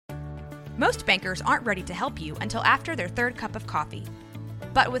Most bankers aren't ready to help you until after their third cup of coffee.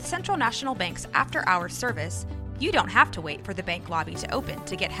 But with Central National Bank's after-hours service, you don't have to wait for the bank lobby to open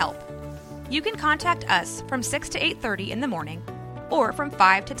to get help. You can contact us from 6 to 8:30 in the morning or from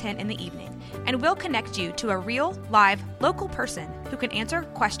 5 to 10 in the evening, and we'll connect you to a real, live, local person who can answer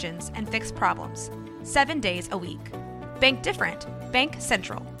questions and fix problems 7 days a week. Bank different. Bank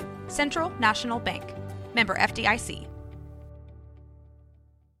Central. Central National Bank. Member FDIC.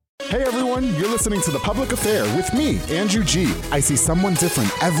 Hey everyone, you're listening to The Public Affair with me, Andrew G. I see someone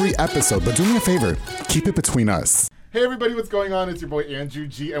different every episode, but do me a favor, keep it between us. Hey everybody, what's going on? It's your boy Andrew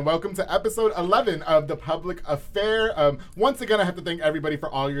G, and welcome to episode 11 of The Public Affair. Once again, I have to thank everybody for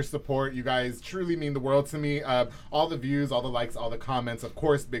all your support. You guys truly mean the world to me. All the views, all the likes, all the comments. Of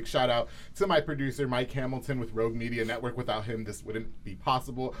course, big shout out to my producer, Mike Hamilton with Rogue Media Network. Without him, this wouldn't be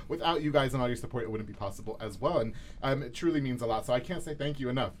possible. Without you guys and all your support, it wouldn't be possible as well. And it truly means a lot. So I can't say thank you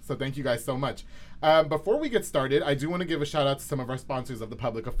enough. So thank you guys so much. Before we get started, I do want to give a shout out to some of our sponsors of The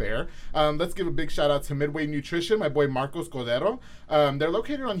Public Affair. Let's give a big shout out to Midway Nutrition, my boy Marcos Cordero. They're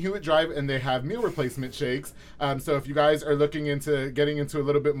located on Hewitt Drive, and they have meal replacement shakes. So if you guys are looking into getting into a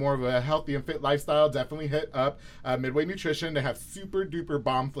little bit more of a healthy and fit lifestyle, definitely hit up Midway Nutrition. They have super duper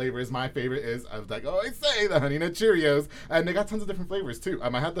bomb flavors. My favorite is, I was like, oh, I say the Honey Nut Cheerios. And they got tons of different flavors too.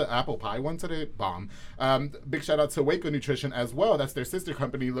 I had the apple pie one today, bomb. Big shout out to Waco Nutrition as well. That's their sister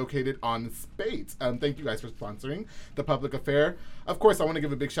company located on Spate. Thank you guys for sponsoring The Public Affair. Of course, I want to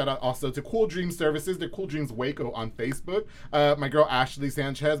give a big shout out also to Cool Dreams Services. They're Cool Dreams Waco on Facebook. My girl Ashley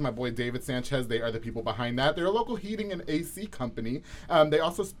Sanchez, my boy David Sanchez, they are the people behind that. They're a local heating and AC company. They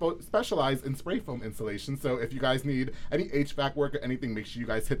also specialize in spray foam installation. So if you guys need any HVAC work or anything, make sure you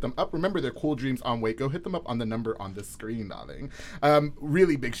guys hit them up. Remember, they're Cool Dreams on Waco. Hit them up on the number on the screen, darling.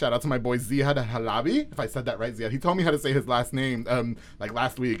 Really big shout out to my boy Ziad Halabi. If I said that right, Ziad. He told me how to say his last name like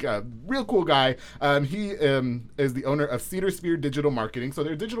last week. Real cool guy. He is the owner of Cedar Sphere Digital Marketing. So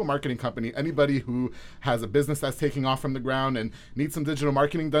they're a digital marketing company. Anybody who has a business that's taking off from the ground and needs some digital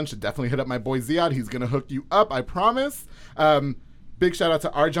marketing done should definitely hit up my boy Ziad. He's going to hook you up, I promise. Big shout out to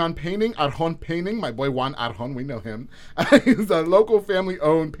Arjan Painting, Arjon Painting, my boy Juan Arjon, we know him. He's a local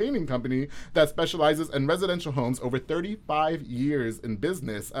family-owned painting company that specializes in residential homes, over 35 years in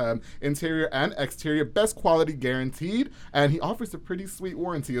business, interior and exterior, best quality guaranteed, and he offers a pretty sweet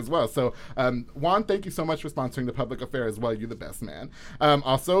warranty as well. So Juan, thank you so much for sponsoring The Public Affair as well. You're the best, man.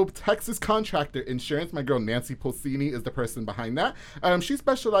 Also, Texas Contractor Insurance, my girl Nancy Pulsini is the person behind that. She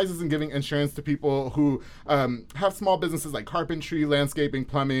specializes in giving insurance to people who have small businesses like carpentry, landscaping,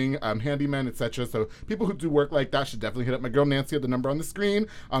 plumbing, handyman, etc. So people who do work like that should definitely hit up my girl Nancy at the number on the screen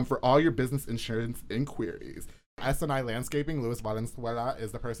for all your business insurance inquiries. S&I Landscaping, Luis Valenzuela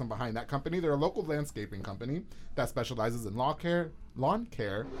is the person behind that company. They're a local landscaping company that specializes in lawn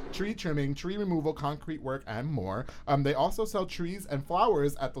care, tree trimming, tree removal, concrete work, and more. They also sell trees and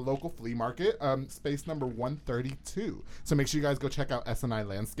flowers at the local flea market, space number 132. So make sure you guys go check out S&I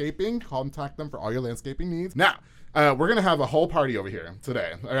Landscaping. Contact them for all your landscaping needs. Now, we're going to have a whole party over here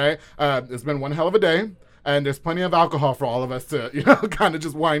today, all right? It's been one hell of a day. And there's plenty of alcohol for all of us to, kind of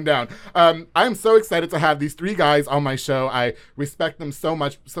just wind down. I am so excited to have these three guys on my show. I respect them so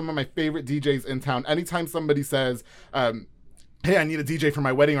much. Some of my favorite DJs in town. Anytime somebody says, hey, I need a DJ for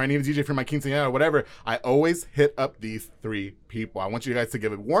my wedding, or I need a DJ for my quinceañera, or whatever, I always hit up these three people. I want you guys to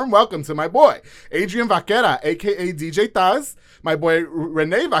give a warm welcome to my boy, Adrian Vaquera, a.k.a. DJ TAZ, my boy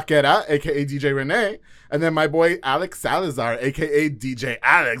RENE Vaquera, a.k.a. DJ RENE, and then my boy Alex Salazar, a.k.a. DJ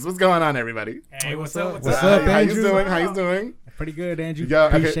Alex. What's going on, everybody? Hey, what's up? What's up, How you Andrew? doing? How you doing? Pretty good, Andrew. Yeah,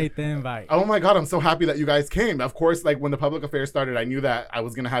 okay. Appreciate the invite. Oh my God, I'm so happy that you guys came. Of course, like when The Public Affair started, I knew that I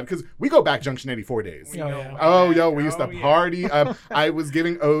was going to have, because we go back Junction 84 days. We used to party. I was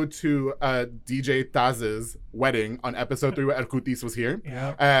giving ode to DJ Taz's wedding on episode 3 where Erkutis was here.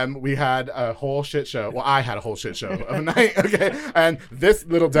 We had a whole shit show. Well, I had a whole shit show of a night, okay? And this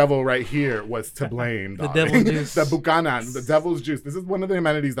little devil right here was to blame, The dog. devil's juice. The Buchanan, the devil's juice. This is one of the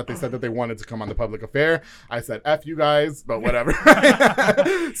amenities that they said that they wanted to come on The Public Affair. I said, F you guys, but whatever.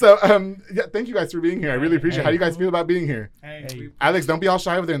 So, yeah, thank you guys for being here. I really appreciate it. How do you guys feel about being here? Hey. Alex, don't be all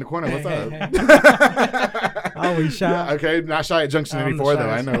shy over there in the corner. What's up? Always shy. Yeah, okay, not shy at Junction 84, though.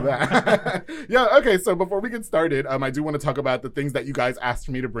 I know that. Yeah, okay, so before we get started, I do want to talk about the things that you guys asked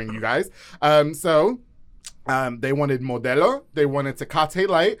for me to bring you guys. They wanted Modelo, they wanted Tecate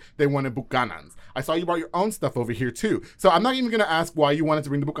Light, they wanted Buchanans. I saw you brought your own stuff over here too. So I'm not even going to ask why you wanted to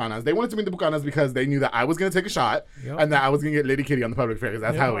bring the Buchanans. They wanted to bring the Buchanans because they knew that I was going to take a shot and that I was going to get Lady Kitty on The Public Affair, because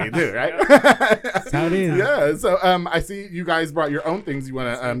that's how we do, right? That's how it is. Yeah, so I see you guys brought your own things. You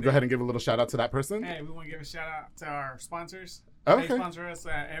want to go ahead and give a little shout out to that person? Hey, we want to give a shout out to our sponsors. Okay. They sponsor us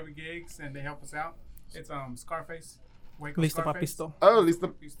at every gigs and they help us out. It's Scarface. Waco Listo Scarface. Papisto. Oh, at least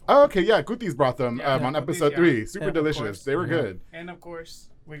the. Oh, okay, yeah. Gutis brought them Yeah, on Gutis, episode yeah. 3. Super Yeah, of delicious. course. They were good. And of course,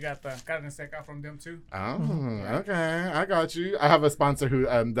 we got the carne seca from them too. Oh, okay. I got you. I have a sponsor who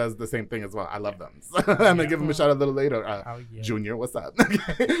does the same thing as well. I love them. So I'm going to give them a shout out a little later. yeah. Junior, what's up?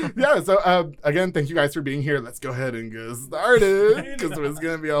 Yeah, so again, thank you guys for being here. Let's go ahead and get started because it's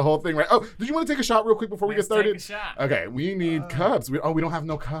going to be a whole thing, right? Oh, did you want to take a shot real quick before we get started? Take a shot. Okay, we need cups. We don't have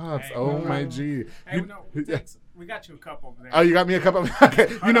no cups. Hey, oh, no. my G. Hey, You- no, yeah. we got you a cup over there. Oh, you got me a cup of. Okay,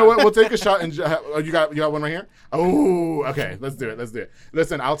 you know what? We'll take a shot and you got one right here. Oh, okay. Let's do it.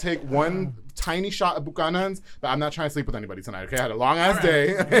 Listen, I'll take one tiny shot of Buchanan's, but I'm not trying to sleep with anybody tonight. Okay, I had a long ass day.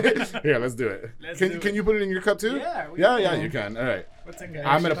 Here, let's do it. Can you put it in your cup too? Yeah, you can. All right. We'll take a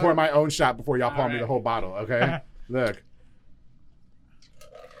I'm gonna pour my own shot before y'all pour me the right. whole bottle. Okay. Look.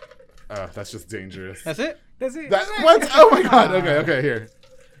 That's just dangerous. That's it. What? Oh my God. Okay. Here.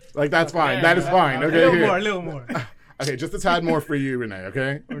 Like that's fine. That is fine. Okay. A Here. little more. Okay, just a tad more for you, Renee.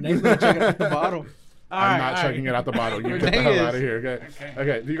 Okay. Renee's gonna check it out the bottle. I'm not checking it out the bottle. You get the hell out of here, okay?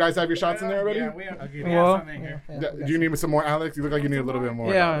 Okay. Do you guys have your shots in there already? Yeah, we have Well, some in here. Do you need some more, Alex? You look like you need a little bit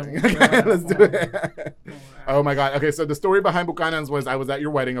more. Yeah. Okay, let's do it. Oh my God. Okay, so the story behind Buchanan's was I was at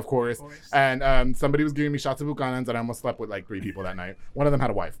your wedding, of course, and somebody was giving me shots of Buchanan's, and I almost slept with like 3 people that night. One of them had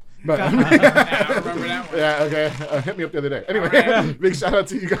a wife. But Yeah, I remember that one. yeah, okay. Hit me up the other day. Anyway, Alright. big shout out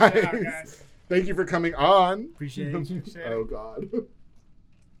to you guys. guys. Thank you for coming on. Appreciate you. Oh God.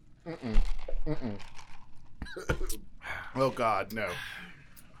 Oh God, no.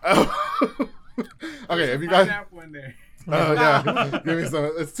 Oh. Okay, if you guys. One day. Oh yeah, give me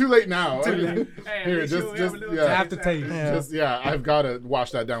some. It's too late now. Hey, Here, at least just we have a little yeah. taste After taste. after. Yeah. Just I've got to wash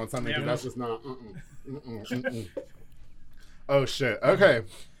that down with something because Yeah. that's just not. Oh shit. Okay,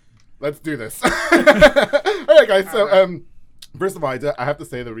 let's do this. All right, guys. So first of all, I have to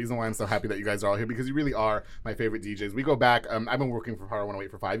say the reason why I'm so happy that you guys are all here because you really are my favorite DJs. We go back. I've been working for Power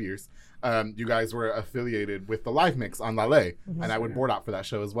 108 for 5 years. You guys were affiliated with the Live Mix on Lale, and I would board out for that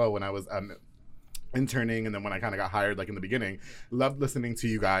show as well when I was interning, and then when I kind of got hired, like in the beginning. Loved listening to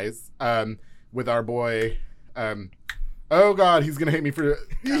you guys. With our boy. Oh God, he's gonna hate me for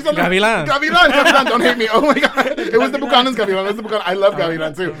Gavilan. Gavilan, don't hate me. Oh my God, it was the Buchanan's Gavilan. It was the Buchanan. I love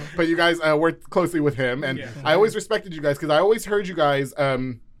Gavilan too, but you guys worked closely with him, and I always respected you guys because I always heard you guys.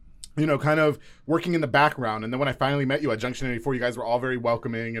 Kind of working in the background. And then when I finally met you at Junction 84, you guys were all very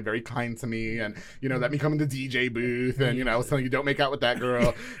welcoming and very kind to me. And, let me come in the DJ booth. And, I was telling you, don't make out with that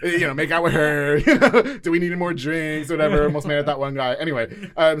girl. Make out with her. Do we need more drinks? Whatever. Almost mad at that one guy. Anyway,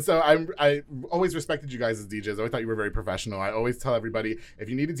 so I always respected you guys as DJs. I always thought you were very professional. I always tell everybody, if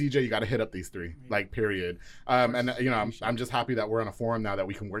you need a DJ, you got to hit up these 3, like, period. I'm just happy that we're on a forum now that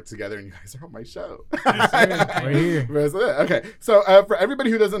we can work together and you guys are on my show. We're here. Okay. So for everybody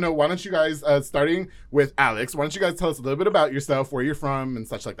who doesn't know, why don't you guys, starting with Alex, why don't you guys tell us a little bit about yourself, where you're from, and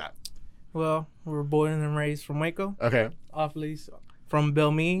such like that? Well, we were born and raised from Waco, Okay. off lease from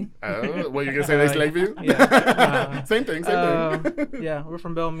Belmead. What you're gonna say? They slave you? Yeah. Same thing. Yeah, we're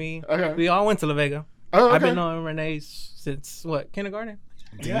from Belmead. Okay. We all went to La Vega. Oh, okay. I've been knowing Renee since kindergarten?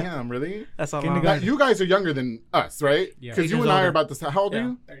 Damn, really? That's all. Kindergarten. You guys are younger than us, right? Yeah. Because you 8 and I years are about the how old are Yeah.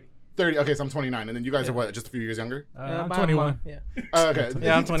 you? 30. Okay, so I'm 29, and then you guys are what? Just a few years younger? I'm about 21. a month, Yeah. Okay.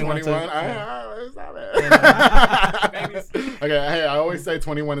 Yeah, I'm 21 too. Stop it. Okay. Hey, I always say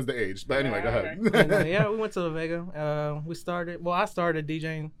 21 is the age, but anyway, go ahead. Yeah, we went to La Vega. I started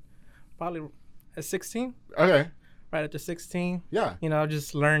DJing probably at 16, Okay. right after 16. Yeah.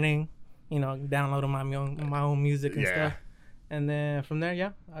 Just learning, downloading my own music and Yeah. stuff. And then from there,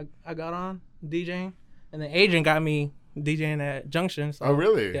 yeah, I got on DJing. And then Adrian got me DJing at Junction. So, Oh,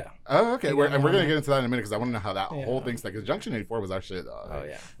 really? Yeah. Oh, okay. He We're got me going to on get into that in a minute because I want to know how that Yeah. whole thing started. Because Junction 84 was our shit. Oh,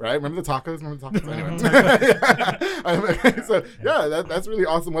 yeah. Right? Remember the tacos? Anyway. Okay, so, yeah, that's really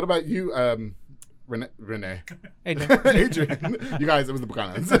awesome. What about you, Renee? Adrian. Adrian. You guys, it was the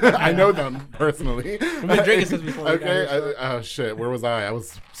Buchanans. I know them personally. We've been drinking since before we got Okay. here, so. Oh, shit. Where was I? I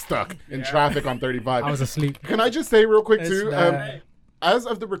was stuck in traffic on 35. I was asleep. Can I just say real quick, It's too? bad. As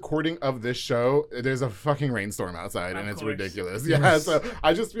of the recording of this show, there's a fucking rainstorm outside, and Of it's course. ridiculous. Yeah, so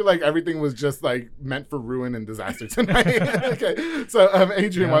I just feel like everything was just like meant for ruin and disaster tonight. Okay, so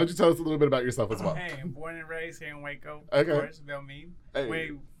Adrian, why don't you tell us a little bit about yourself as well? Hey, I'm born and raised here in Waco. Okay. Of course, Belmead.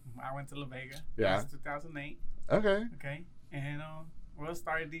 Hey. I went to La Vega. Yeah. That was 2008. Okay. Okay. And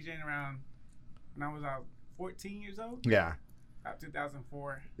started DJing around when I was 14 years old. Yeah. About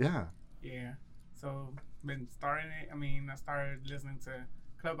 2004. Yeah. Yeah. So been starting it. I started listening to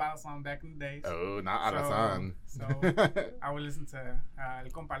Club Alazan back in the days. Oh, not Alazan. So I would listen to El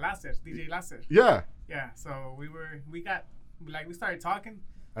Compa Láser, DJ Láser. Yeah. Yeah. So we got like we started talking.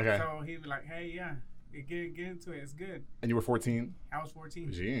 Okay. So he was like, "Hey, yeah, get into it. It's good." And you were 14? I was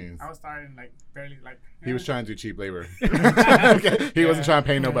 14. Jeez. I was starting like barely like. He was trying to do cheap labor. Okay. He wasn't trying to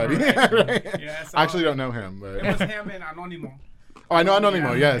pay nobody. Right. Yeah, so I actually don't know him, but it was him and Anonimo. oh, I know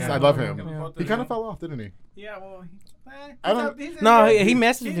Anonimo. Yeah, Yes, yeah. I love him. Yeah. Both He of kind of them. fell off, didn't he? Yeah, well, I don't- No, he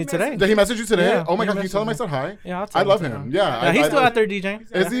messaged me today. Did he message you today? Yeah, Oh my he God, can you tell him I messaged said hi? Yeah, I'll tell I love to him. Yeah. Yeah, he's I- still I- out there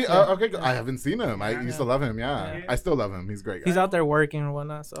DJing. Is he? Okay, good. I haven't seen him. I used to love him. Yeah. Yeah. I still love him. He's a great. He's Guy. out there working and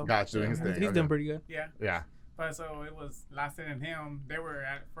whatnot. So Gotcha, doing his thing. He's Okay. doing pretty good. Yeah, Yeah. but so it was Lasset and him. They were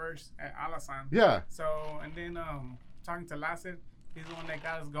at first at Alasan. Yeah. So and then talking to Lasset, he's the one that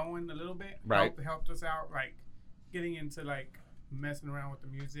got us going a little bit. Right. Helped us out like getting into like messing around with the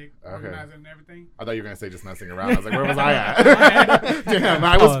music, organizing and everything. I thought you were gonna say just messing around. I was like, where was I at? Damn,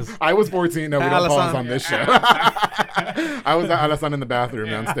 I was 14. No, we don't pause on this show. I was at Alasan in the bathroom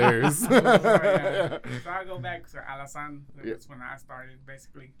downstairs. So I go back to Alasan. That's when I started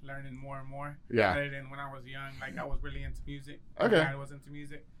basically learning more and more. Yeah. Rather than when I was young, like I was really into music. Okay. My dad was into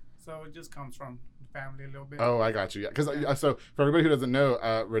music, so it just comes from the family a little bit. Oh, I got you. Yeah, because so for everybody who doesn't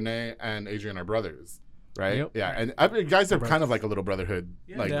know, Renee and Adrian are brothers. Right. Yep. Yeah, and I mean, guys are kind of like a little brotherhood,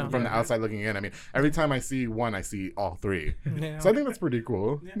 like Yeah. from the outside looking in. I mean, every time I see one, I see all three. Yeah. So I think that's pretty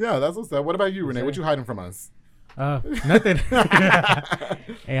cool. Yeah, that's what's up. What about you, Renee? What you hiding from us? Nothing.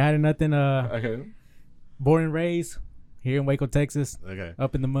 Hey, I had nothing. Okay. Born and raised here in Waco, Texas, Okay.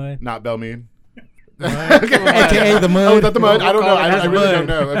 up in the mud. Not Belmead. AKA the mud. Oh, is that the mud? I don't know. I That's really mud. don't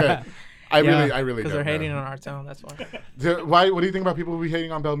know. Okay. I Yeah. really Because don't they're hating know. on our town. That's why. Why? What do you think about people who be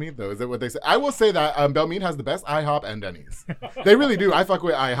hating on Belmead though? Is that what they say? I will say that Belmead has the best IHOP and Denny's. They really do. I fuck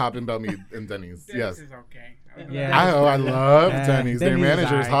with IHOP and Belmead and Denny's. This Yes. is okay. Yeah. I love Yeah, Denny's. Their Denny's is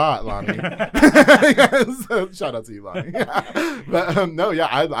manager's alright. hot, Lonnie. Yes. Shout out to you, Lonnie. But no, yeah,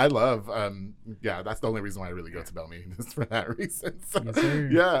 I love. Yeah, that's the only reason why I really go to Belmead is for that reason. So, Yes, sir.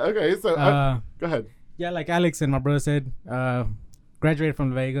 yeah. Okay. So go ahead. Yeah, like Alex and my brother said, graduated from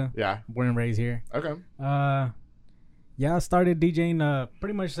La Vega, Yeah. born and raised here. Okay. Yeah, I started DJing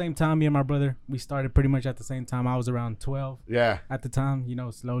pretty much the same time. Me and my brother, we started pretty much at the same time. I was around 12 Yeah. at the time. You know,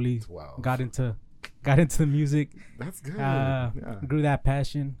 slowly 12. got into the music. That's good. Yeah. Grew that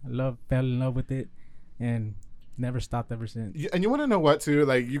passion. Fell in love with it, and never stopped ever since. And you want to know what too?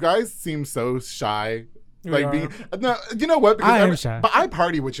 Like, you guys seem so shy. We Like, are. no, you know what? I am shy. But I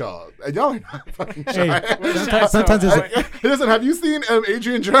party with y'all. And y'all are not fucking shy. Hey, sometimes it's Listen, have you seen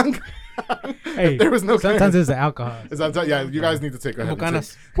Adrian drunk? hey, There was no sometimes clearance. it's the alcohol. Yeah, you guys need to take a head.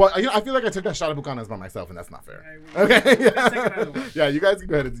 Bucanas. Well, I feel like I took that shot of Bucanas by myself, and that's not fair. Hey, Okay. take another one. Yeah, you guys can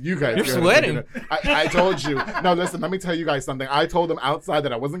go ahead. You guys. You're go ahead and sweating. take it. I told you. No, listen. Let me tell you guys something. I told them outside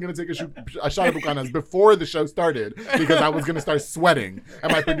that I wasn't going to take a shot of Bucanas before the show started because I was going to start sweating.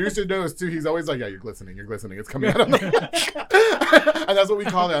 And my producer knows too. He's always like, "Yeah, you're glistening. You're glistening. It's coming out of the." And that's what we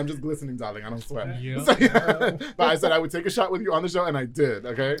call it. I'm just glistening, darling. I don't sweat. Yep. So, yeah. But I said I would take a shot with you on the show, and I did.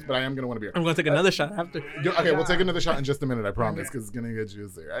 Okay, but I am going to want a beer. I'm going to take another shot after. Okay, we'll take another shot in just a minute, I promise, because it's gonna get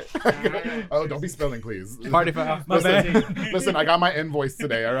juicy, right? Oh, don't be spilling, please. Party foul. My Listen, I got my invoice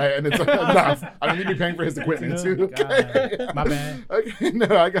today, all right, and it's enough. I don't need to be paying for his equipment too. Okay? My bad. Okay,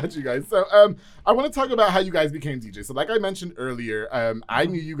 no, I got you guys. So, I want to talk about how you guys became DJs. So, like I mentioned earlier, I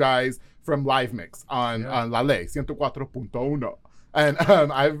knew you guys from Live Mix on La Ley 104.1. And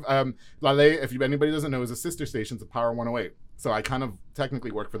La Ley, if anybody doesn't know, is a sister station to Power 108. So I kind of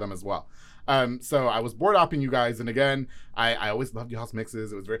technically work for them as well. So I was board opping you guys, and again, I always loved y'all's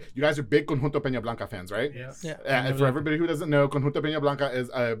mixes. It was you guys are big Conjunto Peña Blanca fans, right? Yes. Yeah. And for everybody who doesn't know, Conjunto Peña Blanca is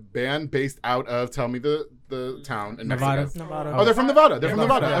a band based out of, tell me the town in Nevada. Mexico. Nevada. Oh, they're from Nevada. They're from Yeah,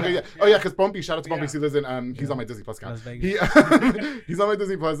 Nevada. yeah. Okay, yeah. Oh, yeah, because Pompey, shout out to Pompey. Yeah. He lives in, he's on my Disney Plus account. Las Vegas. He's on my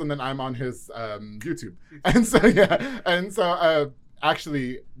Disney Plus, and then I'm on his YouTube. And so,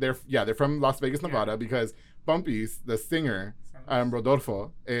 actually, they're from Las Vegas, Nevada, because Bumpy's, the singer,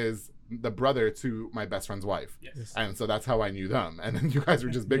 Rodolfo, is the brother to my best friend's wife. Yes. And so that's how I knew them. And then you guys were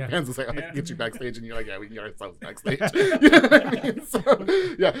just big Yeah. fans. It's like, I Yeah. can get you backstage, and you're like, yeah, we can get ourselves backstage. You know what I mean? So,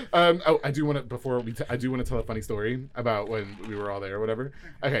 yeah. I do want to, I do want to tell a funny story about when we were all there or whatever.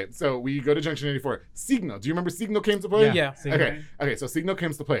 Okay, so we go to Junction 84. Signo. Do you remember Signo came to play? Yeah. Okay. Okay, so Signo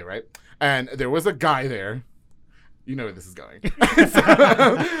came to play, right? And there was a guy there. You know where this is going.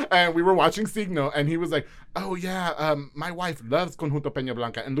 And we were watching Signo, and he was like, oh, yeah, my wife loves Conjunto Peña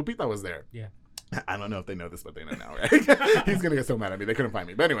Blanca. And Lupita was there. Yeah. I don't know if they know this, but they know now, right? He's gonna get so mad at me. They couldn't find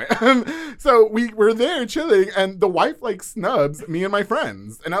me. But anyway, so we were there chilling, and the wife like snubs me and my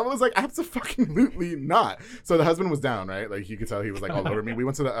friends, and I was like, absolutely not. So the husband was down, right? Like you could tell he was like all over me. We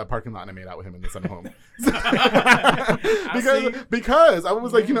went to the parking lot and I made out with him and then sent him home. because I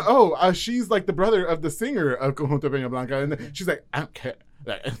was like, she's like the brother of the singer of Conjunto Peña Blanca, and she's like, I don't care.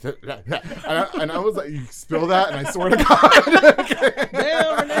 And I was like, you spill that, and I swear to God.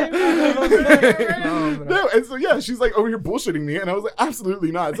 No, and so yeah, she's like over here bullshitting me, and I was like,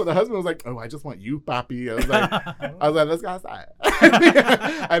 absolutely not. So the husband was like, oh, I just want you, papi. I was like, let's go outside.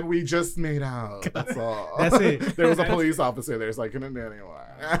 And we just made out. That's all. That's it. There was a police officer there, so I couldn't do anymore.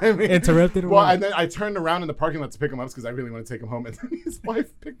 I mean, interrupted. Well, and then I turned around in the parking lot to pick him up because I really want to take him home, and then his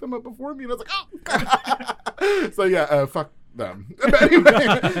wife picked him up before me, and I was like, oh. So yeah, fuck them. But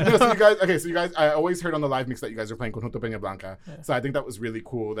anyway, so you guys, I always heard on the live mix that you guys were playing Conjunto Peña Blanca. Yeah. So I think that was really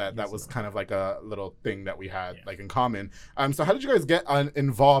cool that was kind of like a little thing that we had like in common. So how did you guys get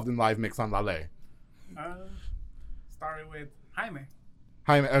involved in live mix on Lale? Started with Jaime.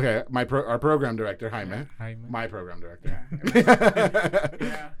 Jaime, okay, our program director, Jaime. Yeah, Jaime. My program director.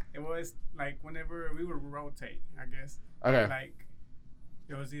 Yeah, it was like whenever we would rotate, I guess. Okay. Like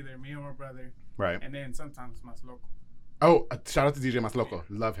it was either me or my brother. Right. And then sometimes Mas Loco. Oh, shout out to DJ Mas Loco.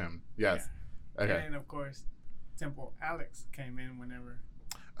 Love him. Yes. Yeah. Okay. And of course, Temple Alex came in whenever.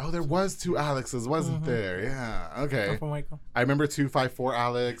 Oh, there was 2 Alexes, wasn't there? Yeah. Okay. I remember 254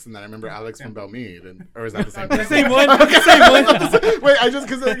 Alex, and then I remember Alex from Belmead. Or is that the same The one? same one. Okay. The same one. Wait,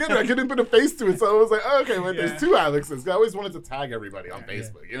 because I couldn't put a face to it, so I was like, oh, okay, wait, there's 2 Alexes. I always wanted to tag everybody on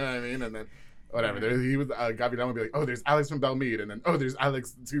Facebook. You know what I mean? And then whatever. He was Gavilan would be like, oh, there's Alex from Belmead, and then there's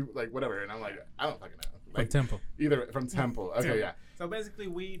Alex too, like whatever. And I'm like, I don't fucking know. Like, from Temple. Either from Temple. Okay, yeah. So basically,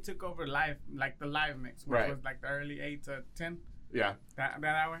 we took over the live mix, which was like the early 8 to 10. Yeah. That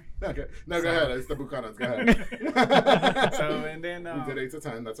hour. Okay. No, go ahead. It's the Bucanas. Go ahead. So and then we did 8 to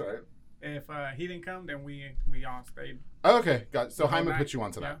 10. That's all right. If he didn't come, then we all stayed. Oh, okay. Got it. So Jaime put you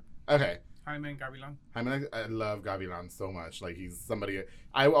onto that. Okay. Jaime and Gavilan. Jaime, I love Gavilan so much. Like he's somebody.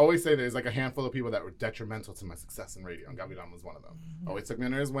 I always say there's like a handful of people that were detrimental to my success in radio, and Gavilan was one of them. Always took me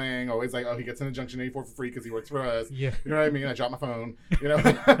under his wing. Always like, he gets into Junction 84 for free because he works for us. Yeah. You know what I mean? I dropped my phone. You know.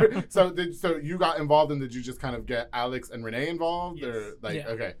 So you got involved, and did you just kind of get Alex and Renee involved, yes. or like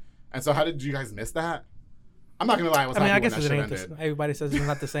okay? And so how did you guys miss that? I'm not gonna lie. I guess it ain't ended. Everybody says it's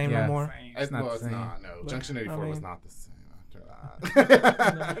not the same no more. It's not. No, but, Junction 84 was not the same.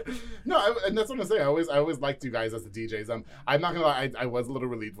 And that's what I'm saying. I always liked you guys as the DJs. I'm not gonna lie, I was a little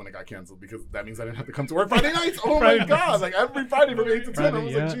relieved when it got canceled because that means I didn't have to come to work Friday nights. Oh my god, like every Friday from 8 to 10, I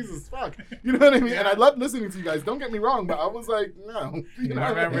was like, Jesus fuck, you know what I mean? And I loved listening to you guys. Don't get me wrong, but I was like, no. You know I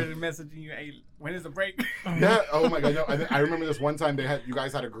remember messaging you, hey, when is the break? Yeah. Oh my god. No. I remember this one time you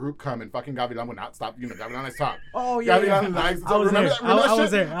guys had a group come and fucking Gavilan would not stop. Gavilan likes talk. Oh yeah. Gavilan likes talk. Remember that? I was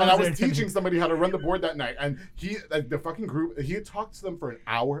there. And I was teaching somebody how to run the board that night, and the fucking group, he had talked to them for an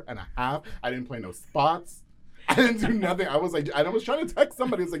hour and a half. I didn't play no spots. I didn't do nothing. I was like, I was trying to text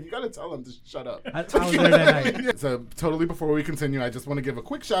somebody. It's like, you got to tell them to shut up. I was there that night. So totally before we continue, I just want to give a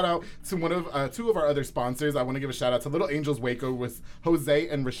quick shout out to two of our other sponsors. I want to give a shout out to Little Angels Waco with Jose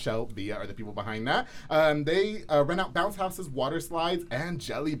and Rochelle Villa are the people behind that. They rent out bounce houses, water slides, and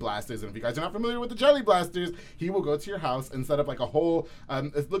jelly blasters. And if you guys are not familiar with the jelly blasters, he will go to your house and set up like a whole,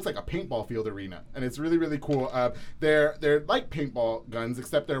 it looks like a paintball field arena. And it's really, really cool. They're like paintball guns,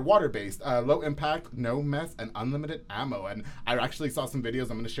 except they're water-based. Low impact, no mess, and unlimited ammo. And I actually saw some videos.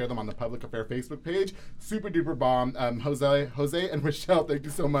 I'm going to share them on the Public Affair Facebook page. Super duper bomb. Jose and Rochelle, thank you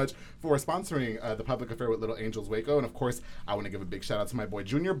so much for sponsoring the Public Affair with Little Angels Waco. And of course, I want to give a big shout out to my boy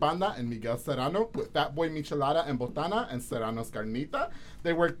Junior Banda and Miguel Serrano with Fat Boy Michelada and Botana and Serrano's Carnita.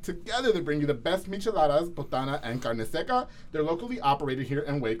 They work together to bring you the best micheladas, botana, and carne seca. They're locally operated here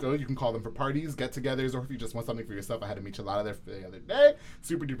in Waco. You can call them for parties, get-togethers, or if you just want something for yourself. I had a michelada there the other day.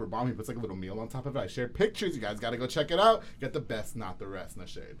 Super duper bomb. He puts like a little meal on top of it. I shared pictures. You guys got to go check it out. Get the best, not the rest. No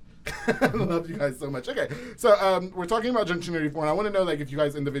shade. I love you guys so much. Okay, so we're talking about Junction 84, and I want to know like if you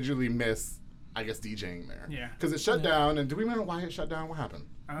guys individually miss, I guess, DJing there. Yeah. Because it shut down, and do we know why it shut down? What happened?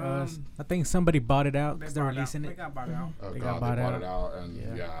 I think somebody bought it out because they're releasing it. They got bought out. Oh, They God, got they bought bought it out,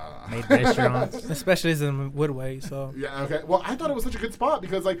 and yeah. Made restaurants. Especially in Woodway, so. Yeah, okay. Well, I thought it was such a good spot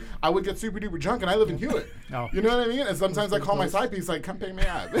because, like, I would get super duper drunk, and I live in Hewitt. Oh. You know what I mean? And sometimes I call my side piece, like, come pay me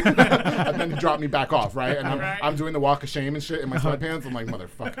out. And then he dropped me back off, right? And I'm doing the walk of shame and shit in my sweatpants. I'm like,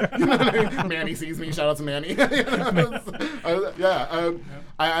 motherfucker. You know what I mean? Manny sees me. Shout out to Manny.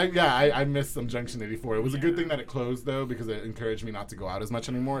 I missed some Junction 84. It was a good thing that it closed, though, because it encouraged me not to go out as much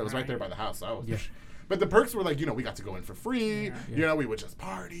anymore. It was right there by the house. So I was But the perks were like, you know, we got to go in for free. Yeah. You know, we would just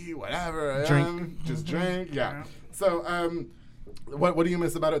party, whatever. Drink. Just drink. Yeah. So, what do you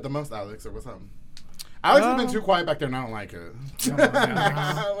miss about it the most, Alex, or what's up? Alex has been too quiet back there, and I don't like it.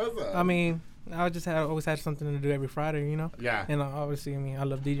 What's up? I mean, I just always had something to do every Friday, you know. Yeah. And obviously, I mean, I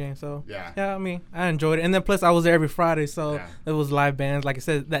love DJing, so Yeah. I mean, I enjoyed it. And then plus, I was there every Friday, so Yeah. it was live bands. Like I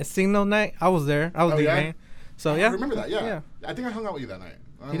said, that Signal night, I was there. I was Oh, DJing. yeah? So I yeah. remember that. Yeah. Yeah. I think I hung out with you that night.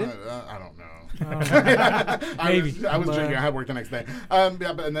 You did? I don't know. Maybe. I was But- drinking. I had work the next day. Yeah,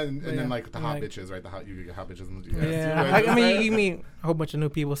 but and then Yeah. like the hot Like- bitches, right? You get hot bitches. Yeah. I mean, you meet a whole bunch of new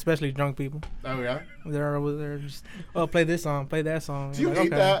people, especially drunk people. Oh yeah. They're over there just, play this song, play that song. Do you Like, hate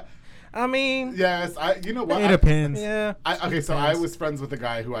okay. that? I mean, Yes. You know what? It depends. yeah. Okay, so I was friends with a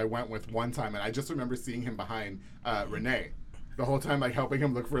guy who I went with one time, and I just remember seeing him behind RENE the whole time, like helping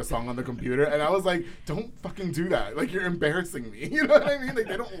him look for a song on the computer, and I was like, "Don't fucking do that! Like you're embarrassing me." You know what I mean? Like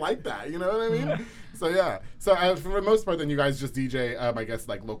they don't like that. You know what I mean? So yeah. So for the most part, then you guys just DJ, I guess,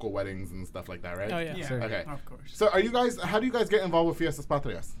 like local weddings and stuff like that, right? Oh yeah. Yeah, Sir. Okay. of course. So how do you guys get involved with Fiestas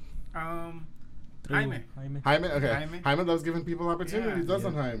Patrias? Through Jaime. Jaime, okay. Jaime. Jaime loves giving people opportunities, Yeah.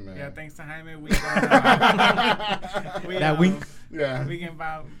 doesn't Jaime? Yeah, thanks to Jaime, we That wink. Yeah. We get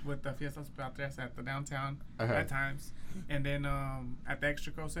involved with the Fiestas Patrias at the downtown Uh-huh. at times, and then at the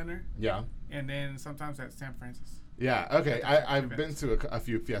Extraco Center, Yeah. and then sometimes at San Francis. Yeah, okay. I've been to a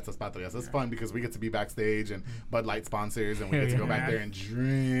few Fiestas Patrias. It's fun because we get to be backstage and Bud Light sponsors, and we get to go back there and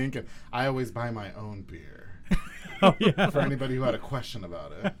drink. And I always buy my own beer. Oh yeah. For anybody who had a question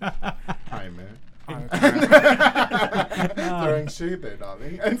about it. Hi, man. Throwing shade there,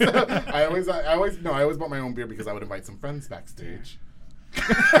 darling. And so I always bought my own beer because I would invite some friends backstage. And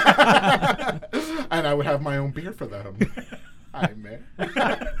I would have my own beer for them. Hi, man.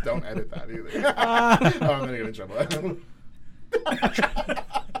 Don't edit that either. I'm gonna get in trouble.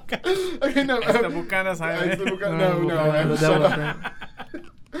 Okay, no. It's the Bucanas, Jaime. No, the shut devil up. friend.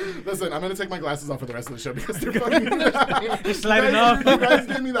 Listen, I'm gonna take my glasses off for the rest of the show because they're fucking. You're sliding off. You guys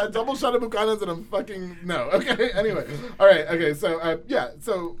gave me that double shot of Buchanan's and I'm fucking no. Okay, anyway, all right. Okay, so yeah,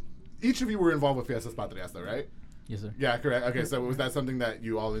 so each of you were involved with Fiestas Patrias, though, right? Yes, sir. Yeah, correct. Okay, so was that something that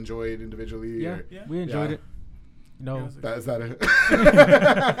you all enjoyed individually? Yeah, or- Yeah. we enjoyed Yeah. it. No, Is that it?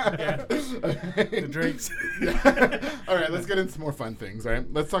 The drinks. Yeah. All right, let's get into some more fun things. All right,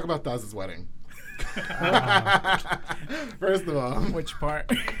 let's talk about TAZ's wedding. First of all, Which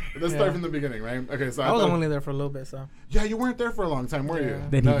part? let's start from the beginning, right? Okay, so I was thought- only there for a little bit, so. Yeah, you weren't there for a long time, were you? Yeah.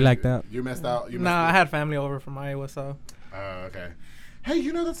 Then he blacked out. You missed out. You missed Nah, out. I had family over from Iowa, so. Oh, okay. Hey,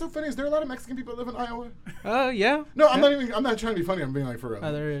 you know that's so funny. Is there a lot of Mexican people that live in Iowa? Yeah. No, I'm not trying to be funny. I'm being like for real.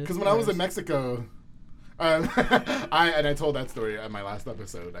 Oh, there is. Because when I was in Mexico, I told that story on my last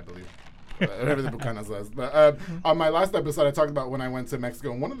episode, I believe. Whatever the Bucanas was. But on my last episode, I talked about when I went to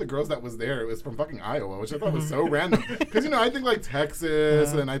Mexico, and one of the girls that was there was from fucking Iowa, which I thought was so random. Because, I think like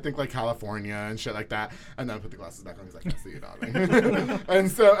Texas, and I think like California and shit like that. And then I put the glasses back on because I can't see it, darling.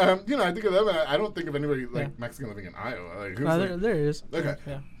 And so, I think of them, and I don't think of anybody like Mexican living in Iowa. Like, who's No, like- there is. Okay.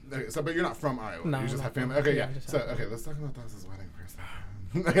 Yeah. Okay, so, but you're not from Iowa. No, you just I'm have not family. from- Okay, yeah, yeah. I just So, have- okay, let's talk about TAZ's wedding for a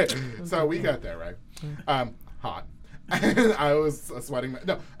second. Okay, so we got there, right? Hot. I was sweating.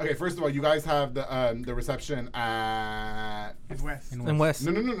 No, okay. First of all, you guys have the reception at. It's West. In West.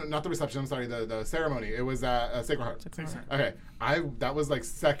 No, not the reception. I'm sorry, the ceremony. It was at Sacred Heart. Okay, that was like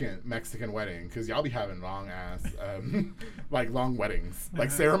second Mexican wedding because y'all be having long ass like long weddings,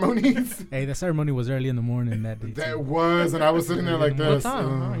 like ceremonies. hey, the ceremony was early in the morning that day. That was, and I was sitting there like What this.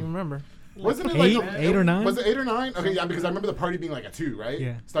 time? I don't even remember. Wasn't it Eight- like 8 or 9? Was it 8 or 9? Okay, yeah, because I remember the party being like at 2, right?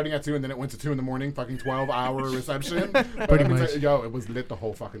 Yeah. Starting at 2 and then it went to 2 in the morning, fucking 12-hour reception. But Pretty let me much. tell you, yo, it was lit the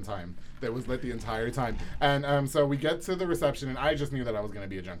whole fucking time. It was lit the entire time. And so we get to the reception and I just knew that I was going to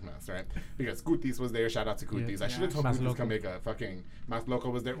be a drunk mess, right? Because Cutis was there. Shout out to Cutis. Yeah. I should have told Mas Cutis to Loco. come make a fucking... Mas Loco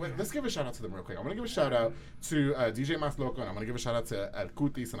was there. Wait, let's give a shout out to them real quick. I want to give a shout out to DJ Mas Loco, and I want to give a shout out to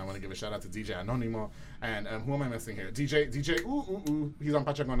Cutis, and I want to give a shout out to DJ Anonimo. And who am I missing here? DJ, he's on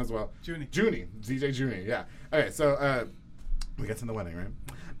Pachagon as well. Junie. DJ Junie, yeah. Okay, so we get to the wedding, right?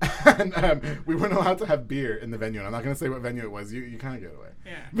 And we weren't allowed to have beer in the venue, and I'm not going to say what venue it was. You kind of get away.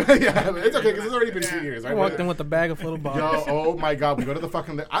 Yeah. But yeah, but it's okay, because it's already been 2 years, I right? walked in with a bag of full of Yo, bottles. oh my God, we go to the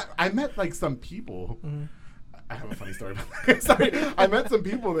fucking... I met like some people... I have a funny story about that. Sorry, I met some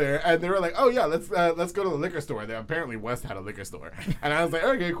people there, and they were like, "Oh yeah, let's go to the liquor store." There, apparently West had a liquor store, and I was like,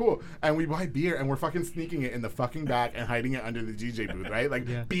 "Okay, cool." And we buy beer, and we're fucking sneaking it in the fucking back and hiding it under the DJ booth, right? Like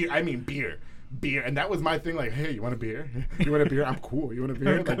beer. I mean beer. And that was my thing. Like, hey, you want a beer? You want a beer? I'm cool. You want a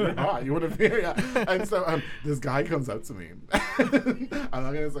beer? Like, we're hot. You want a beer? Yeah. And so this guy comes up to me. I'm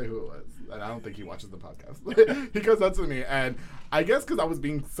not gonna say who it was. and I don't think he watches the podcast. He goes up to me, and I guess because I was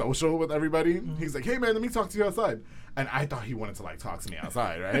being social with everybody, he's like, "Hey man, let me talk to you outside." And I thought he wanted to like talk to me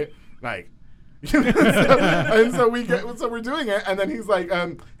outside, right? Like. And so we're doing it, and then he's like,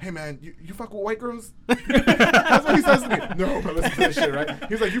 "Hey man, you fuck with white girls?" That's what he says to me. No, but listen to this shit, right?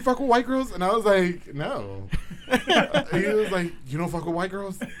 He's like, "You fuck with white girls?" And I was like, "No." He was like, "You don't fuck with white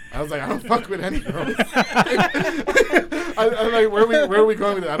girls?" I was like, "I don't fuck with any girls." I'm like, where are we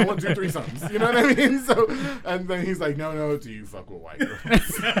going with it? I don't want to do threesomes. You know what I mean? So, and then he's like, "No, do you fuck with white girls?"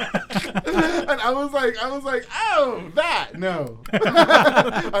 And I was like, "Oh, that no."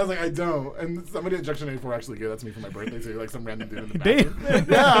 I was like, "I don't." And somebody at Junction 84 actually gave that to me for my birthday too, like some random dude in the bathroom.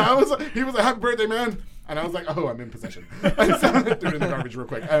 Yeah, he was like, "Happy birthday, man." And I was like, "Oh, I'm in possession." And so I threw it in the garbage real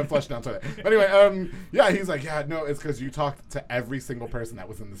quick and flushed down toilet. But anyway, yeah, he's like, "Yeah, no, it's because you talked to every single person that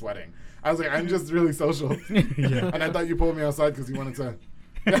was in this wedding." I was like, "I'm just really social." Yeah. And I thought you pulled me outside because you wanted to.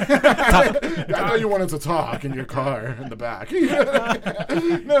 I thought you wanted to talk in your car in the back.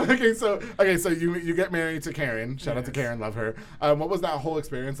 No, okay, so you get married to Karen. Shout out to Karen, love her. What was that whole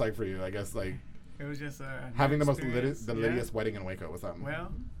experience like for you? I guess like. It was just having the most littiest wedding in Waco. What's up?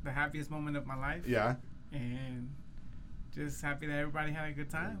 Well, the happiest moment of my life. Yeah. And just happy that everybody had a good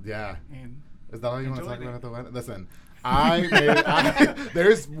time. Yeah. And is that all you want to talk about at the wedding? Listen,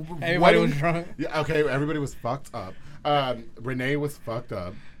 there's everybody was drunk. Yeah. Okay. Everybody was fucked up. Renee was fucked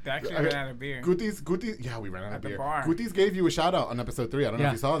up. They actually ran out of beer. Guti's, yeah, we ran out of beer. At the bar. Guti's gave you a shout out on episode 3. I don't know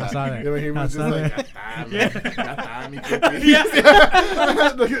if you saw that. I saw that. He was just like,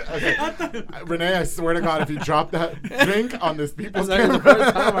 okay. Renee, I swear to God, if you drop that drink on this people's camera. So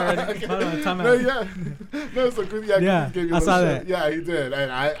Guti gave you a little shit. Yeah, he did.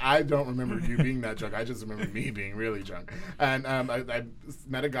 And I don't remember you being that drunk. I just remember me being really drunk. And I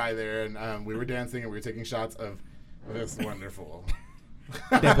met a guy there, and we were dancing, and we were taking shots of this wonderful...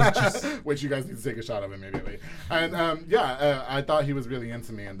 which you guys need to take a shot of immediately. And I thought he was really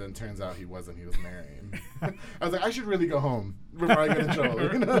into me, and then turns out he wasn't. He was married. I was like, I should really go home before I get in trouble.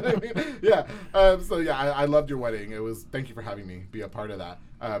 You know what I mean? Yeah. I loved your wedding. Thank you for having me be a part of that.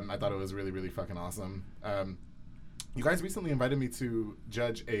 I thought it was really, really fucking awesome. You guys recently invited me to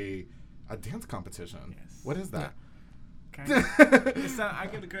judge a dance competition. Yes. What is that? I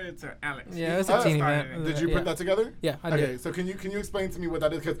give the credit to Alex. Yeah, it's a team event. Did you put that together? Yeah, I did. Okay, so can you explain to me what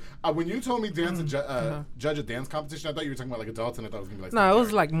that is? Because when you told me judge a dance competition, I thought you were talking about like adults, and I thought it was gonna be like. No, it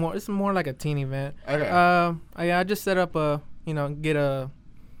was like more. It's more like a teen event. Okay. I just set up get a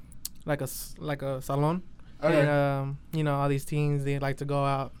salon. Okay. And all these teens, they like to go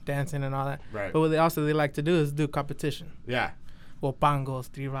out dancing and all that. Right. But what they like to do is do competition. Yeah. Well,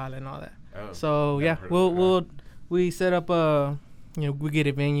 pangos, tribal, and all that. Oh, so we set up we get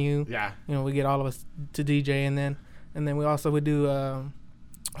a venue. Yeah. We get all of us to DJ, and then we also would do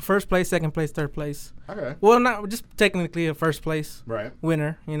first place, second place, third place. Okay. Well, not just technically a first place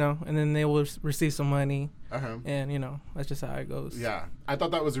winner, and then they will receive some money. Uh-huh. And that's just how it goes. Yeah, I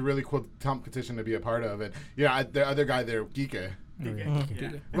thought that was a really cool competition to be a part of, and the other guy there, Kike.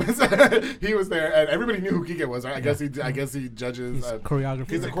 He was there, and everybody knew who Kike was. Right? I guess he judges. He's choreographer.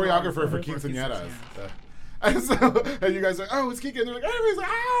 He's a choreographer for Quinceañeras. And you guys are like, "Oh, it's Kike," and they're like, everybody's like,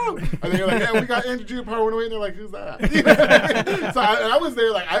 "Oh!" And then you're like, "Yeah, we got Andrew G. Power went away," and they're like, "Who's that?" So I was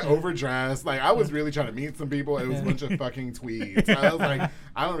there, like, I overdressed, like I was really trying to meet some people. It was a bunch of fucking tweets. I was like,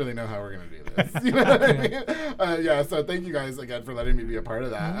 I don't really know how we're gonna do this. You know what I mean? So thank you guys again for letting me be a part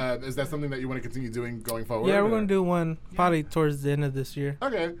of that. Is that something that you want to continue doing going forward? Yeah, we're gonna do one probably towards the end of this year.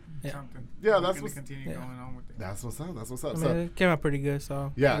 Okay. Yeah, that's what's continue going on with it. That's what's up. That's what's up. I mean, it came out pretty good.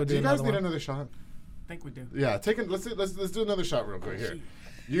 So yeah. Do you guys need another shot? I think we do. Yeah, let's do another shot real quick here.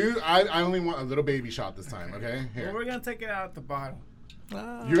 I only want a little baby shot this time, okay? Here. Well, we're gonna take it out the bottle.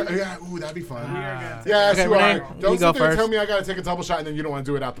 Ooh, that'd be fun. Yes, you are. Don't sit there and first. tell me I gotta take a double shot and then you don't want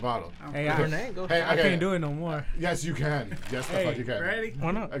to do it out the bottle. Hey, I I can't do it no more. Yes, you can. Yes, the fuck you can. Ready?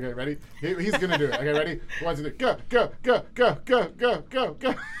 Why not? Okay, ready? He's gonna do it. Okay, ready? 1, 2, 3. Go.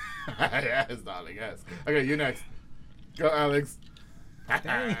 Yes, darling. Yes. Okay, you next. Go, Alex.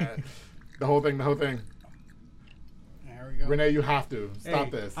 The whole thing. There we go. Renee, you have to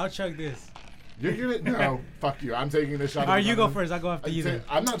stop this. I'll chug this. You're gonna no. Fuck you. I'm taking this shot. All right, you go first. I'll go after you. Then.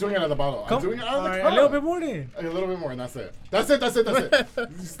 I'm not doing it out of the bottle. I'm doing it out of the cup. A little bit more then. A little bit more, and that's it. That's it.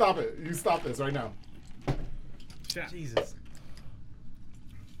 You stop it. You stop this right now. Jesus.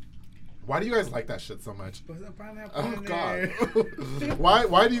 Why do you guys like that shit so much? Oh God.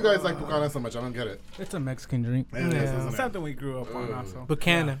 Why do you guys like Buchanan so much? I don't get it. It's a Mexican drink. It is, isn't it? Something we grew up on also.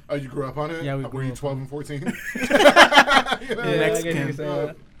 Buchanan. Oh, you grew up on it? Yeah, Were you 12 and 14?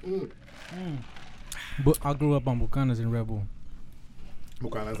 Mexican. But I grew up on Buchanan's and Red Bull.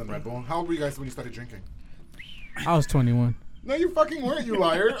 Bucanas and Red Bull. How old were you guys when you started drinking? I was 21. No, you fucking weren't, you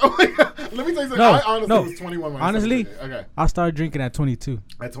liar. Oh my God. Let me tell you something. No, I honestly no. was 21 when Honestly, I started drinking. Okay. I started drinking at 22.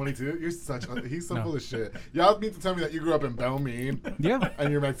 At 22? You're such a... He's so No. full of shit. Y'all need to tell me that you grew up in Belmead. Yeah.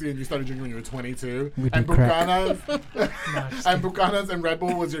 And you're Mexican. You started drinking when you were 22. We And do crack. Bucanas... and Bucanas and Red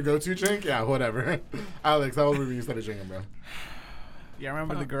Bull was your go-to drink? Yeah, whatever. Alex, how old were you when you started drinking, bro? Yeah, I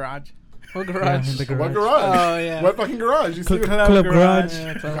remember the garage. What garage? Yeah, in the garage. What garage? Oh, yeah. What fucking garage? You, Club, see club garage.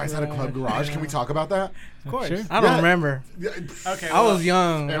 Yeah, you guys had a club garage. Can we talk about that? Of course. Sure. I don't Yeah. remember. Yeah. Okay. I was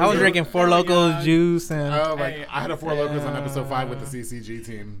young. There I was we go. drinking Four There we go. Locos juice and Oh, like Hey, I had a Four Locos on episode 5 with the CCG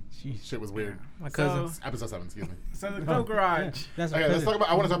team. Jeez. Shit was weird. my cousins. Episode 7, excuse me. So the Club Garage, That's Okay, let's talk about.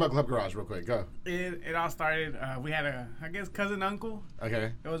 I want to talk about Club Garage real quick. Go. it all started. We had a, I guess, cousin uncle.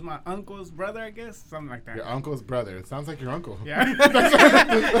 Okay. It was my uncle's brother, I guess, something like that. Your uncle's brother. It sounds like your uncle. Yeah. That's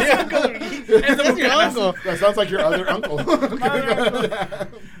your uncle. That sounds like your other uncle.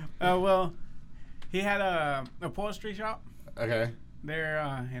 Well, he had a upholstery shop Okay.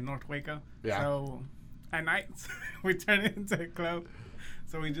 there in North Waco. Yeah. So at nights we turned it into a club.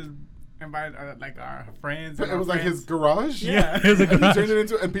 So we just invited like our friends. And It was our like friends. his garage. Yeah. It was a And you garage. turned it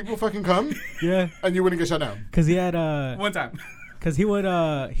into, and people fucking come, Yeah. and you wouldn't get shut down. Cause he had One time. cause he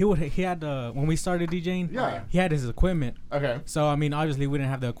had when we started DJing. Yeah. He had his equipment. Okay. So I mean, obviously we didn't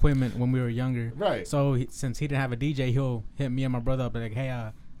have the equipment when we were younger. Right. So since he didn't have a DJ, he'll hit me and my brother up like, hey,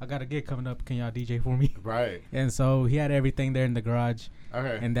 I got a gig coming up. Can y'all DJ for me? Right. And so he had everything there in the garage.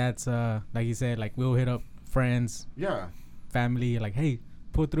 Okay. And that's like you said, like we'll hit up friends, Yeah. family, like, hey,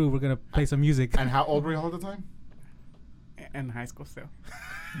 pull through. We're gonna play some music. And how old were you all at the time? In high school still.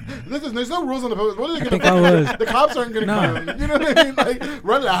 Listen, there's no rules on the post. What are they think gonna I was. The cops aren't gonna No. come. You know what I mean? Like,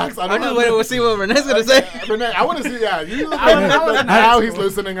 relax. I I'm don't just know. waiting to see what Renee's gonna say. Renee, I want to see. Yeah, you look I was- like, I was in now high he's school.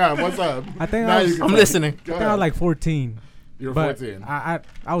 listening up. What's up? I think Now I was- you can I'm talk. listening. Go I think I ahead. was like 14. You were But 14. I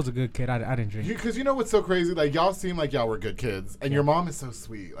was a good kid. I didn't drink. Because you know what's so crazy? Like, y'all seem like y'all were good kids. And your mom is so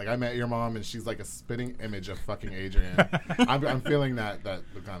sweet. Like, I met your mom, and she's like a spitting image of fucking Adrian. I'm feeling that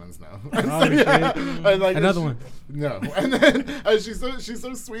Buchanan's now. Oh, shit. And, like, Another one. No. And then she's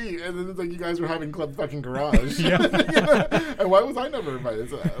so sweet. And then it's like you guys were having club fucking garage. Yeah. And why was I never invited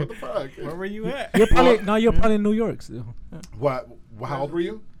to that? What the fuck? Where were you at? You're probably in New York still. What? How old were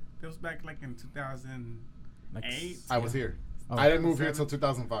you? It was back like in 2008. Like, I was here. Oh. I didn't move here until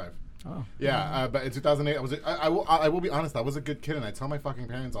 2005. Oh. Yeah, but in 2008, I will be honest. I was a good kid, and I tell my fucking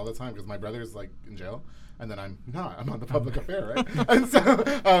parents all the time because my brother's like in jail, and then I'm not. I'm on the public affair, right? And so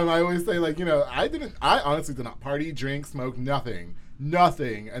I always say like, I honestly did not party, drink, smoke, nothing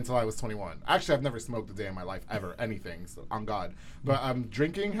until I was 21. Actually, I've never smoked a day in my life ever, anything. So on God, but I'm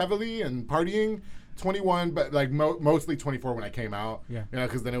drinking heavily and partying. 21, but like mostly 24 when I came out. Yeah.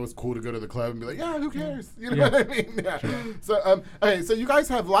 Because then it was cool to go to the club and be like, yeah, who cares? You know Yeah. what I mean? Yeah. So okay, so you guys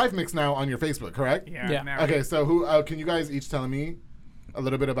have live mix now on your Facebook, correct? Yeah. Now Okay, so who can you guys each tell me a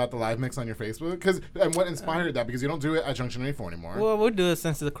little bit about the live mix on your Facebook? And what inspired that? Because you don't do it at Junction 84 anymore. Well, we'll do it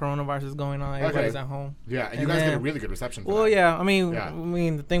since the coronavirus is going on. Everybody's at home. yeah, and you and guys get a then- really good reception for Well, that. yeah. I mean, Yeah.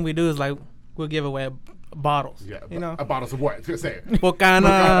 the thing we do is like we'll give away bottles. Yeah, You know, a bottles of what? Say it.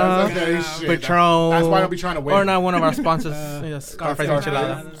 Bocana, Okay, shit. Patron. That's why I don't be trying to win. Or not one of our sponsors. Scarface Scarface.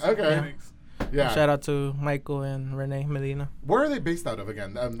 Enchiladas. Okay. Yeah. Shout out to Michael and Renee Medina. Where are they based out of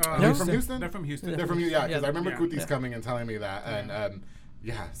again? Are they Houston. from Houston? They're from Houston. They're from you, yeah. Because Yeah. I remember Yeah. Kuti's Yeah. coming and telling me that, and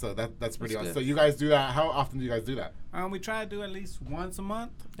yeah. So that's pretty That's awesome. good. So you guys do that. How often do you guys do that? We try to do at least once a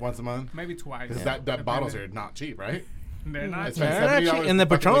month, Once a month? maybe twice. Because that bottles are not cheap, right? They're not. It's cheap. like Yeah, $70 actually, and the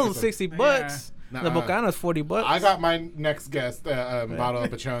fucking Patron's liquor. 60 bucks. Yeah. The Nuh-uh. Bocana's 40 bucks. I got my next guest bottle of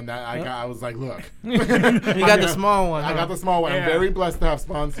Patron that I was like, look. You got the small one. I huh? got the small one. I'm Yeah. very blessed to have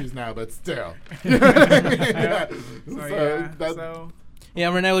sponsors now, but still. You know what I mean? Yeah. So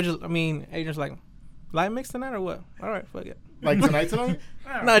Yeah, Renee was just, Adrian's like, live mix tonight or what? All right, fuck it. like tonight?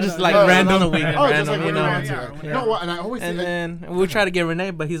 No, just like No, random no. the weekend. Oh, random, just like you when know. you're around Yeah, to it. yeah. No, and I always And say, then we'll try to get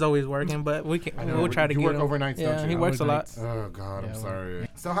Renee, but he's always working. But we can, I know, we'll try to you get work him. overnights, Yeah, don't you? he works a lot. Overnights. oh God, I'm Yeah, sorry.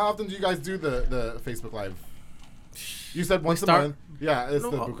 So how often do you guys do the Facebook Live? You said once a start- month. Yeah, it's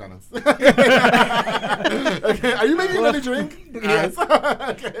the No. Bucanas. Okay, are you making another drink? Yes.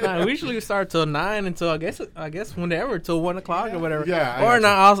 Okay. Nah, we usually start till 9 until I guess whenever till 1 o'clock or whatever. Yeah, I Or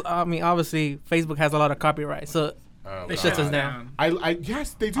got not. Obviously Facebook has a lot of copyright, so Oh, it God. shuts us down. I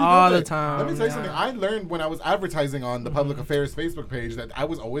yes, they do All don't the they? time, Let me tell you yeah. something. I learned when I was advertising on the Public Affairs Facebook page that I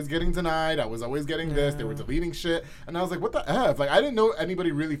was always getting denied. I was always getting this. They were deleting shit, and I was like, "What the f?" Like I didn't know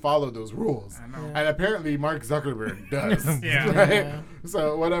anybody really followed those rules, I know. and apparently Mark Zuckerberg does. Yeah. Right? Yeah.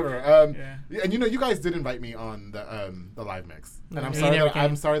 So whatever. Yeah. And you guys did invite me on the live mix, and I'm You sorry. never I'm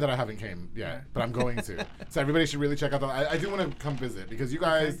came. sorry that I haven't came yet, Yeah. but I'm going to. So everybody should really check out I do want to come visit because you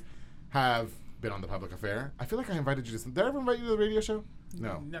guys have been on the Public Affair. I feel like I invited you to. Did I ever invite you to the radio show?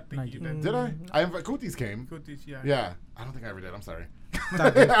 No. Nothing No, you you did. Did I? Kutis came. Kutis, yeah. Yeah, I don't think I ever did. I'm sorry.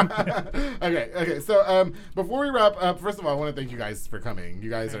 Okay. So before we wrap up, first of all, I want to thank you guys for coming. You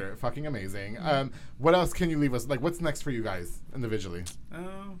guys are fucking amazing. What else can you leave us? Like, what's next for you guys individually?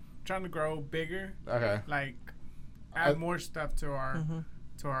 Trying to grow bigger. Okay. Like, add more stuff to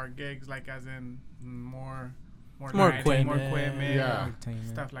our gigs. Like, as in more lighting, equipment. more equipment, Yeah.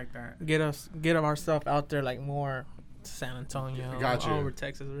 stuff like that. Get our stuff out there like more. San Antonio, Got you. all over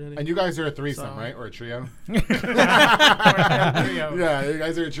Texas, really. And you guys are a threesome, So- right? Or a trio? Trio. Yeah, you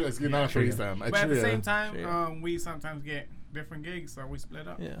guys are a trio. Excuse me, not a threesome. A But at trio. the same time, Trio. we sometimes get different gigs, so we split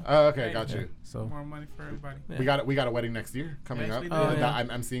up. Yeah. Oh, okay, Hey. got you. So More money for everybody. Yeah. We got a wedding next year coming Yes, up. we do. Oh, that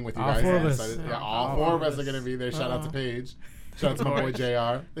yeah. I'm seeing with you All guys. four of I'm us. excited. Yeah, Yeah. all four of us are gonna be there. Shout out to Paige. Shout out to my boy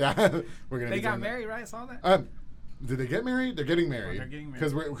JR. Yeah, we're gonna. They be got doing that. married, right? I saw that. Did they get married? They're getting married. they're getting married.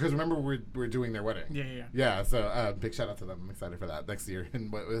 Because remember we're doing their wedding. Yeah. Yeah, so big shout out to them. I'm excited for that next year.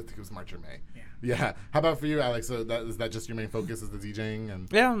 And I think it was March or May. Yeah. Yeah. How about for you, Alex? So is that just your main focus is the DJing and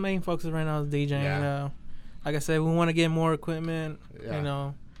Yeah, main focus right now is DJing. Yeah. Like I said, we want to get more equipment.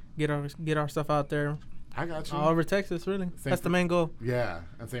 Yeah. Get our stuff out there I got you. all over Texas. Really, that's the main goal. Yeah,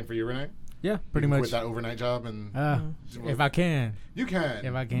 and same for you, Renee. yeah, pretty You can much. quit that overnight job and If I can. you can.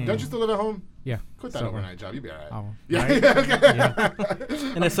 if I can. Don't you still live at home? Yeah. Quit that So, overnight job. You'll be all right. Oh, Yeah. right?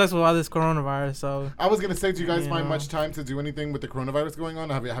 Okay. And it sucks with all this coronavirus. So I was gonna say, do you guys You find know. much time to do anything with the coronavirus going on?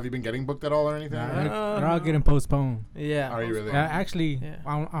 Have you been getting booked at all or anything? Nah, they're all getting postponed. yeah. Are you really? Actually, Yeah.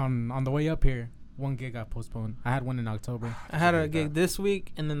 on the way up here, one gig got postponed. I had one in October. I had a like gig that. this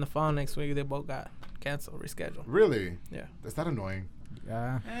week, and then the fall next week they both got canceled, rescheduled. Really? Yeah. Is that annoying?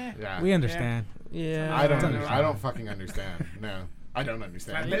 Yeah. We understand. Yeah. I don't. understand. I don't fucking understand. No, I don't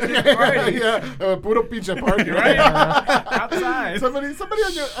understand. Like, let's just party. Yeah, puro pinche party, right? Outside. Somebody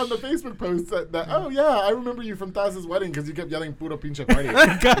on the Facebook post said that. Oh yeah, I remember you from TAZ's wedding because you kept yelling puro pinche party,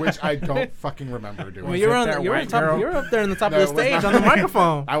 which I don't fucking remember doing. Well, you're Sit there, on. You're on white top. girl. You're up there in the top No, of it the was stage not. on the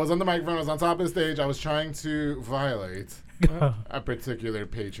microphone. I was on the microphone. I was on top of the stage. I was trying to violate a particular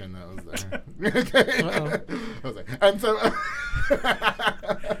patron that was there. Okay. I was like, and so,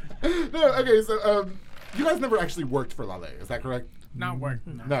 no, okay, so you guys never actually worked for Lale, is that correct? Not work.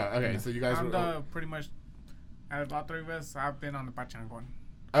 No, okay, so you guys I'm were. the pretty much. Out of all three of us, I've been on the Pachangon.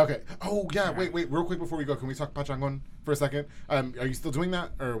 Okay. Oh yeah. Wait. Real quick before we go, can we talk Pachangon for a second? Are you still doing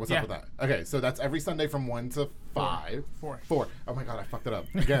that, or what's up Yeah. with that? Okay, so that's every Sunday from 1 to 5. 4. 4. Oh my God, I fucked it up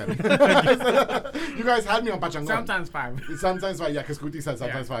again. You guys had me on Pachangon. Sometimes 5. Sometimes 5. Yeah, because Kuti said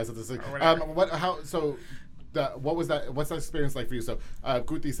sometimes 5. So this is, Or whatever. what? How? So. What was that? What's that experience like for you? So,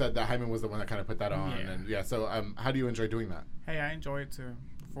 Kuti said that Hyman was the one that kind of put that on, Yeah. and yeah. So, how do you enjoy doing that? Hey, I enjoy it to the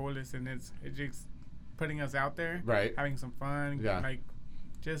fullest, and it's just putting us out there, Right. having some fun, Yeah. like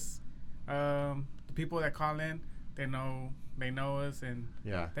just the people that call in, they know us, and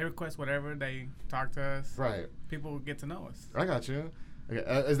Yeah. they request whatever, they talk to us. Right. People get to know us. I got you. Okay.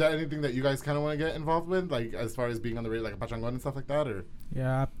 Is there anything that you guys kind of want to get involved with, like as far as being on the radio, like a Pachangon and stuff like that, or?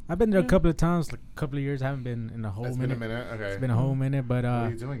 Yeah, I've been there a couple of times, like a couple of years. I haven't been in a whole It's minute. been a minute. Okay. It's been a whole minute, but What are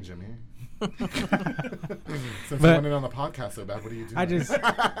you doing, Jimmy? Since But- you wanted on the podcast so bad, what are you doing? I just-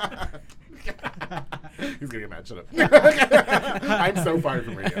 He's gonna get mad. Shut up. I'm so fired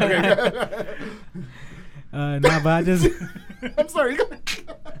from radio. Okay. nah, but I just I'm sorry.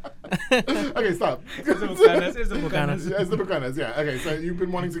 Okay, stop. It's the Bucanas. Yeah, it's the Bucanas. Yeah. Okay, so you've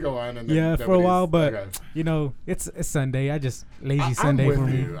been wanting to go on, and then yeah for a while, but okay. you know it's Sunday. I just lazy I'm Sunday with for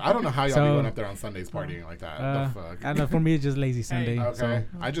me. you. I don't know how y'all be So, going up there on Sundays partying like that. The fuck. I don't know, for me it's just lazy Sunday. Okay, So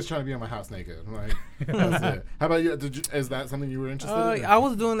I just try to be in my house naked. Like, that's it. How about you? Is that something you were interested in? I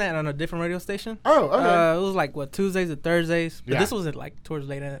was doing that on a different radio station. Oh, okay. It was like Tuesdays and Thursdays, but Yeah. this was at like towards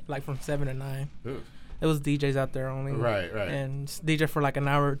late at like from 7 to 9. Ooh. It was DJs out there only. Right. And DJ for like an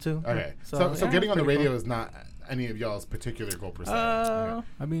hour or two. Okay. So yeah, getting on the pretty radio cool. is not any of y'all's particular goal per se.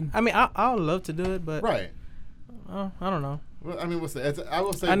 I mean, I would love to do it, but Right. I don't know. Well, I mean, I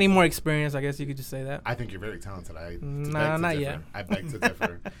will say. I need more experience. I guess you could just say that. I think you're very talented. Nah, not yet. I beg to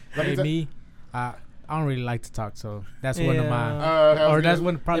differ. Let hey, tell- me, I don't really like to talk, so that's one of my. I was Or that's gonna-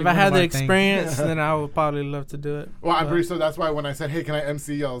 one probably. If I one had of the our things. experience, then I would probably love to do it. Well, I'm But- pretty sure that's why when I said, "Hey, can I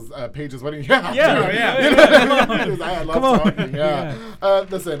MC y'all's Paige's wedding?" Yeah, Yeah, dude. yeah. You know, because I love Come on. talking. Yeah.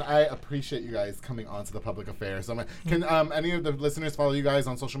 Listen, I appreciate you guys coming on to the public affairs. So, can any of the listeners follow you guys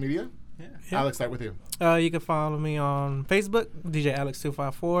on social media? Yeah. Alex, start with you. You can follow me on Facebook, DJ Alex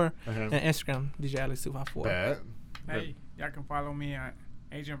 254, Uh-huh. and Instagram, DJ Alex 254. Bet. Hey, Y'all can follow me at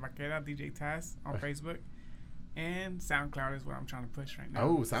Adrian Vaquera, DJ TAZ on Facebook. And SoundCloud is what I'm trying to push right now.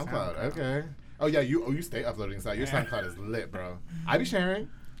 Oh, SoundCloud. Okay. Oh, yeah, you stay uploading stuff. Your SoundCloud is lit, bro. I be sharing.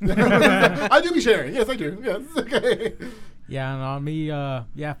 I do be sharing. Yes, I do. Yes. Okay. Yeah, and on me,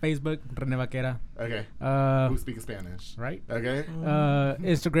 Facebook, Rene Vaquera. Okay. Who speaks Spanish? Right? Okay.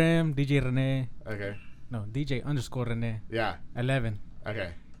 Instagram, DJ Rene. Okay. No, DJ_Rene. Yeah. 11.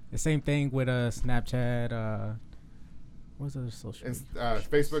 Okay. The same thing with Snapchat. What's other social?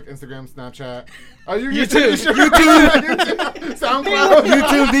 Facebook, Instagram, Snapchat. Oh, YouTube. SoundCloud.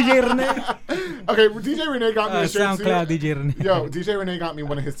 YouTube, DJ Rene. Okay, DJ Rene got me a shirt SoundCloud, too. DJ Rene. Yo, DJ Rene got me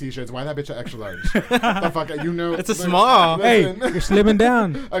one of his t-shirts. Why that bitch an extra large? The fuck, you know. It's a small. Listen. Hey, you're slimming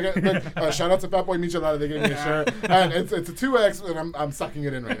down. Okay, but, shout out to Fatboy Michelada. They gave me a shirt. And it's a 2X, and I'm sucking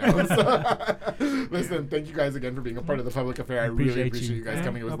it in right now. So, listen, thank you guys again for being a part of the public affair. I really appreciate you guys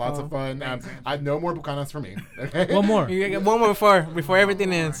coming. It was lots of fun. I have no more bucanas for me. Okay? One more. You get one more before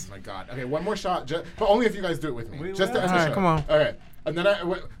everything ends. Oh my god. Okay, one more shot, but only if you guys do it with me. Just to end the Alright, show. come on. Okay. And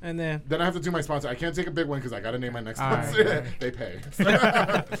then then I have to do my sponsor. I can't take a big one because I got to name my next Alright, sponsor. alright. They pay. You're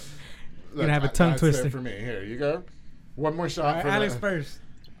gonna have a tongue that's twister. it for me. Here you go. One more shot for Alex the, first.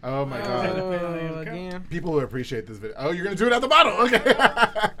 Oh my god. again. People will appreciate this video. Oh, you're gonna do it at the bottle. Okay.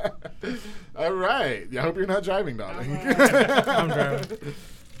 All right. Yeah, I hope you're not driving, darling. I'm driving.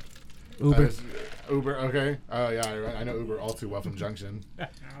 Uber. Uber. Okay. Oh yeah, I know Uber all too well from Junction.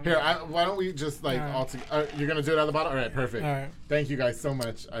 Here, why don't we just like all together? You're gonna do it at the bottom. All right, perfect. All right. Thank you guys so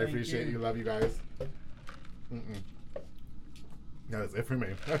much. I appreciate you. Love you guys. That's it for me.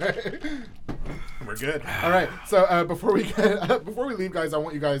 We're good. All right. So before we leave, guys, I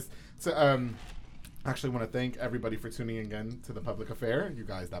want you guys to actually want to thank everybody for tuning in again to the Public Affair. You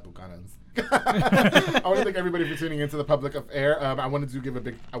guys, that bucanans. I want to thank everybody for tuning into the Public Affair. I want to give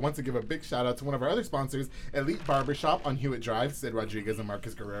a big shout out to one of our other sponsors, Elite Barbershop on Hewitt Drive. Sid Rodriguez and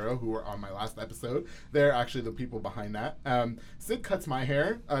Marcus Guerrero, who were on my last episode. They're actually the people behind that. Sid cuts my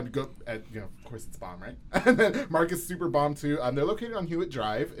hair. Of course it's bomb, right? And then Marcus super bomb too. They're located on Hewitt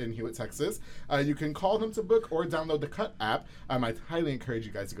Drive in Hewitt, Texas. You can call them to book or download the Cut app. I highly encourage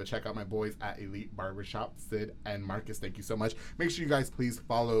you guys to go check out my boys at Elite Barbershop, Sid and Marcus. Thank you so much. Make sure you guys please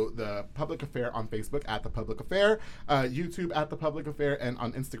follow the Public Affair on Facebook at The Public Affair, YouTube at The Public Affair, and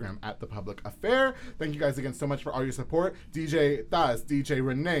on Instagram at The Public Affair. Thank you guys again so much for all your support. DJ Taz, DJ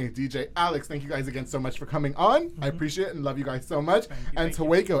Rene, DJ Alex, thank you guys again so much for coming on. I appreciate it and love you guys so much. And to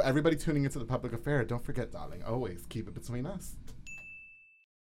Waco, everybody tuning into The Public Affair, don't forget, darling, always keep it between us.